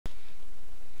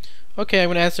Okay, I'm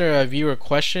going to answer a viewer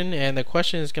question, and the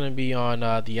question is going to be on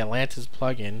the Atlantis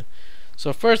plugin.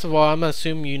 So first of all, I'm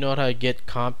assuming you know how to get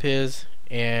Compiz,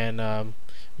 and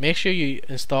make sure you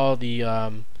install the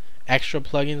extra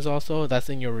plugins also. That's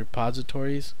in your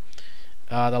repositories.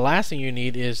 The last thing you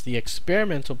need is the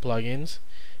experimental plugins,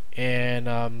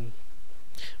 and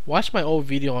watch my old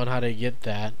video on how to get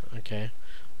that. Okay,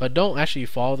 but don't actually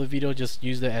follow the video, just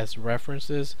use it as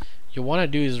references. You want to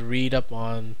do is read up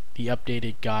on the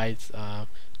updated guides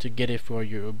to get it for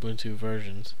your Ubuntu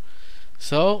versions.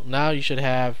 So now you should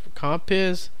have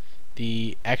Compiz,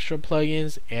 the extra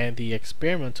plugins, and the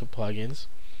experimental plugins.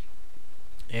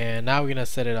 And now we're gonna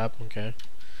set it up. Okay,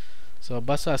 so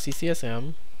bust out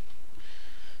CCSM.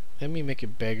 Let me make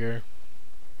it bigger.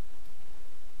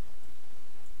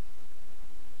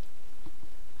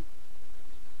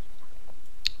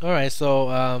 Alright,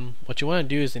 so what you want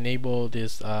to do is enable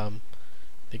this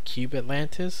the cube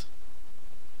Atlantis,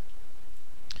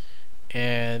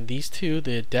 and these two,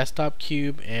 the desktop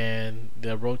cube and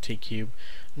the rotate cube.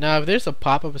 Now if there's a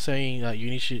pop-up saying that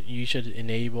you should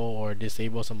enable or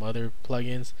disable some other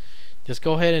plugins, just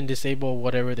go ahead and disable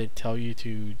whatever they tell you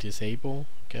to disable.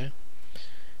 Okay,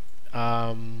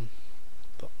 the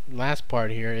last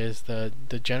part here is the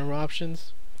general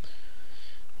options.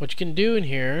 What you can do in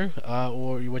here,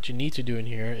 or what you need to do in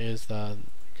here, is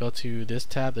go to this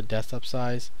tab, the desktop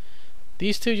size.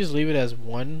 These two, just leave it as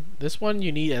 1. This one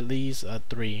you need at least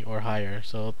 3 or higher.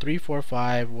 So 3, 4,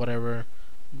 5, whatever,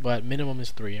 but minimum is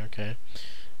 3. Okay,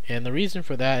 and the reason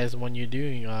for that is when you're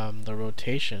doing the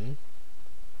rotation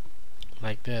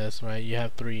like this, right? You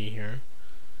have 3 here,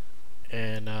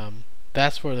 and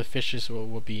that's for the fishes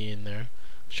will be in there.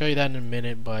 I'll show you that in a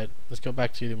minute, but let's go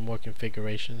back to the more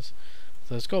configurations.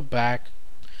 So let's go back.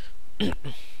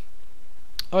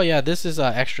 Oh yeah, this is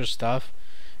extra stuff.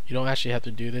 You don't actually have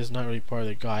to do this, not really part of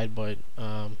the guide, but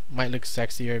might look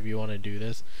sexier if you want to do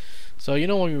this. So you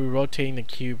know when you're rotating the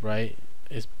cube, right,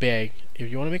 it's big.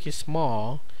 If you want to make it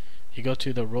small, you go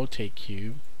to the rotate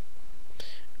cube,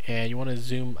 and you want to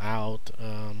zoom out,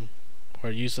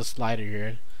 or use the slider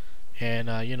here, and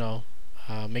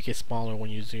make it smaller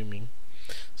when you're zooming.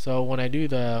 So when I do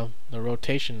the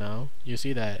rotation now, you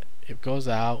see that it goes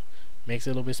out, makes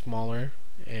it a little bit smaller,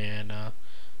 and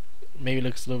maybe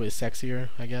looks a little bit sexier,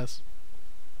 I guess.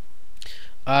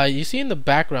 You see in the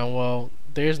background, well,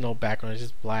 there's no background, it's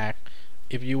just black.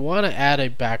 If you want to add a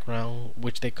background,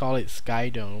 which they call it Sky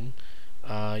Dome,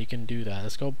 you can do that.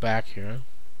 Let's go back here.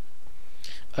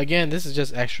 Again, this is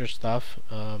just extra stuff.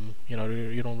 You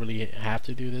don't really have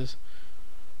to do this,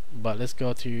 but let's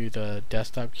go to the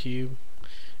desktop cube,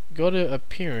 go to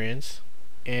appearance,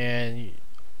 and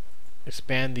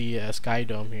expand the Sky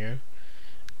Dome here.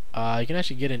 You can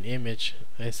actually get an image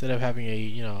instead of having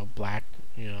a black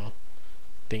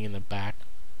thing in the back.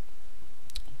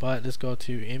 But let's go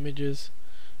to images.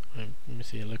 Let me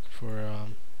see. Look for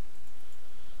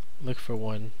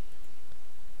one.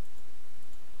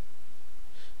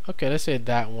 Okay, let's say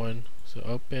that one. So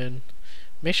open.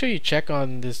 Make sure you check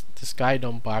on the Sky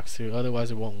Dome box too,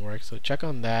 otherwise it won't work. So check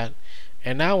on that.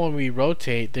 And now when we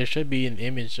rotate, there should be an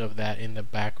image of that in the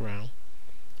background.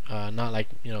 Not like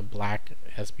black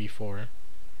as before.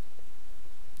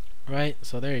 Right,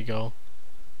 so there you go.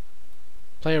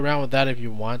 Play around with that if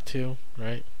you want to,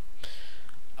 right?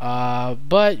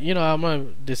 But I'm gonna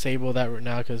disable that right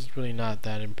now because it's really not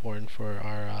that important for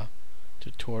our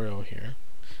tutorial here.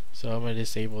 So I'm gonna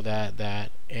disable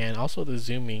that, and also the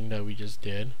zooming that we just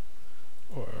did,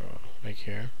 or right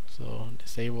here. So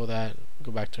disable that,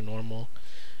 go back to normal.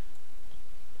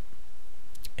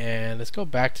 And let's go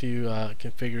back to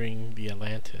configuring the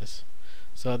Atlantis.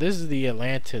 So this is the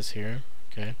Atlantis here,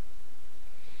 okay?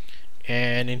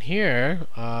 And in here,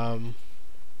 by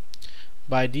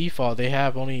default, they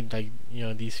have only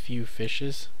these few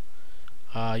fishes.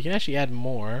 You can actually add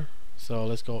more. So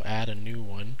let's go add a new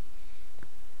one.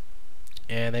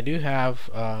 And they do have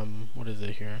what is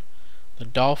it here? The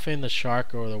dolphin, the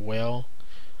shark, or the whale.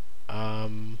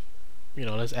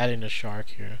 Let's add in a shark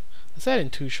here. Let's add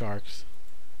in 2 sharks.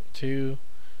 2,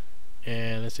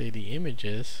 and let's say the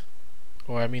images,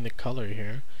 or I mean the color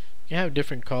here. You have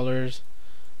different colors.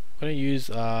 I'm gonna use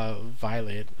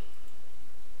violet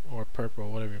or purple,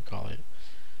 whatever you call it.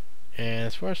 And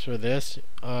as far as for this,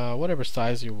 whatever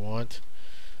size you want,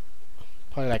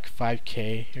 probably like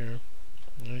 5K here.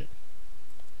 Right.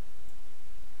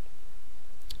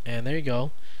 And there you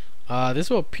go. This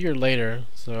will appear later,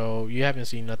 so you haven't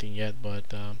seen nothing yet, but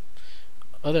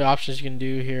other options you can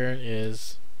do here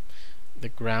is the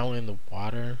ground and the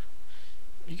water.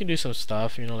 You can do some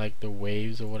stuff, like the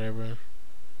waves or whatever.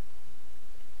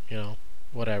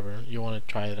 Whatever you want to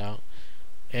try it out.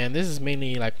 and this is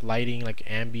mainly like lighting, like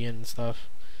ambient and stuff.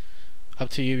 Up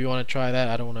to you if you want to try that.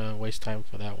 I don't want to waste time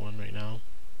for that one right now.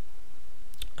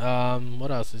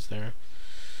 What else is there?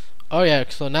 Oh yeah,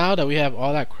 so now that we have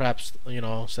all that crap, you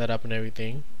know, set up and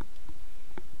everything,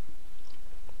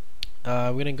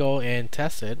 we're gonna go and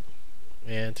test it.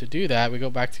 And to do that, we go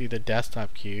back to the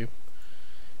desktop cube,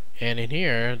 and in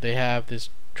here they have this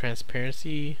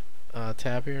transparency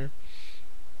tab here.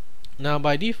 Now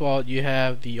by default you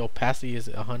have the opacity is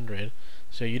 100,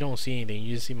 so you don't see anything,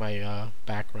 you just see my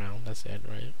background, that's it,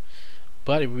 right?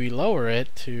 But if we lower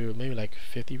it to maybe like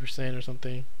 50% or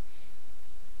something,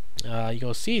 you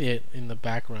go see it in the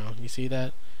background. You see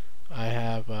that I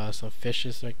have some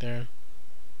fishes right there.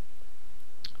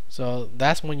 So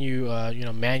that's when you you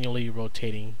know, manually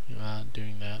rotating,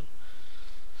 doing that.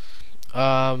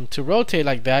 To rotate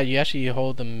like that, you actually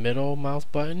hold the middle mouse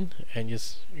button and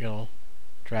just, you know,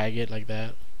 drag it like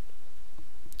that.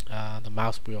 The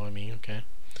mouse wheel, I mean, okay.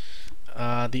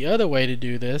 The other way to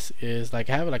do this is like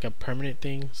have it like a permanent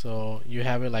thing. So you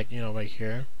have it like, you know, right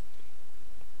here.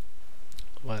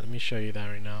 Well, let me show you that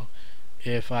right now.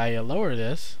 If I lower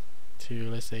this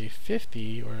to, let's say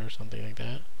 50 or something like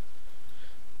that,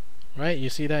 right, you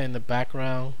see that in the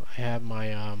background I have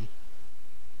my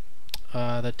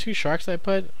the two sharks I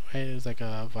put, right, is like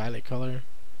a violet color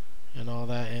and all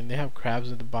that, and they have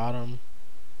crabs at the bottom.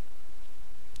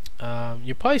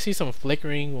 You probably see some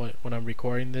flickering when I'm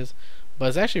recording this, but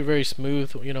it's actually very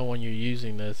smooth, you know, when you're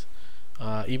using this.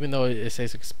 Even though it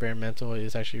says experimental,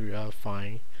 it's actually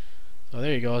fine. So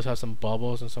there you go, let's have some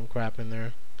bubbles and some crap in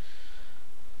there.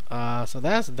 So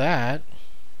that's that.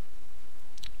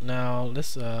 Now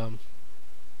let's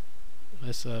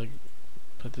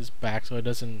put this back so it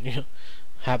doesn't, you know,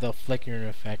 have the flickering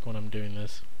effect when I'm doing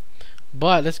this.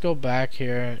 But let's go back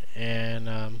here,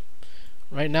 and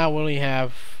right now we only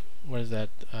have, what is that,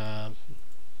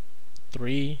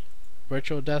 3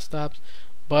 virtual desktops.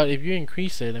 But if you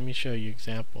increase it, let me show you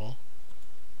example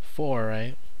 4,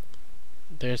 right?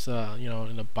 There's you know,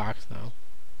 in the box now,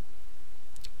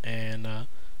 and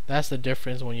that's the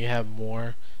difference when you have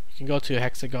more. You can go to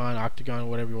hexagon, octagon,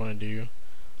 whatever you want to do,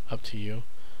 up to you.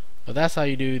 But that's how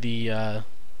you do the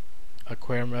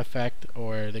Aquarium effect,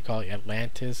 or they call it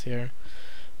Atlantis here.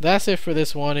 That's it for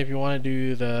this one. If you want to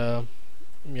do the,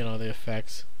 you know, the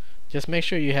effects, just make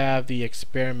sure you have the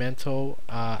experimental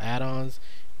add-ons,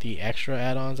 the extra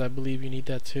add-ons, I believe you need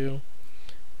that too,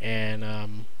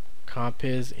 and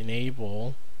Compiz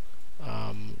enable,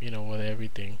 you know, with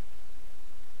everything,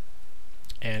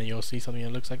 and you'll see something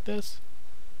that looks like this.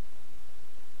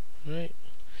 Right,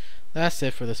 that's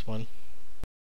it for this one.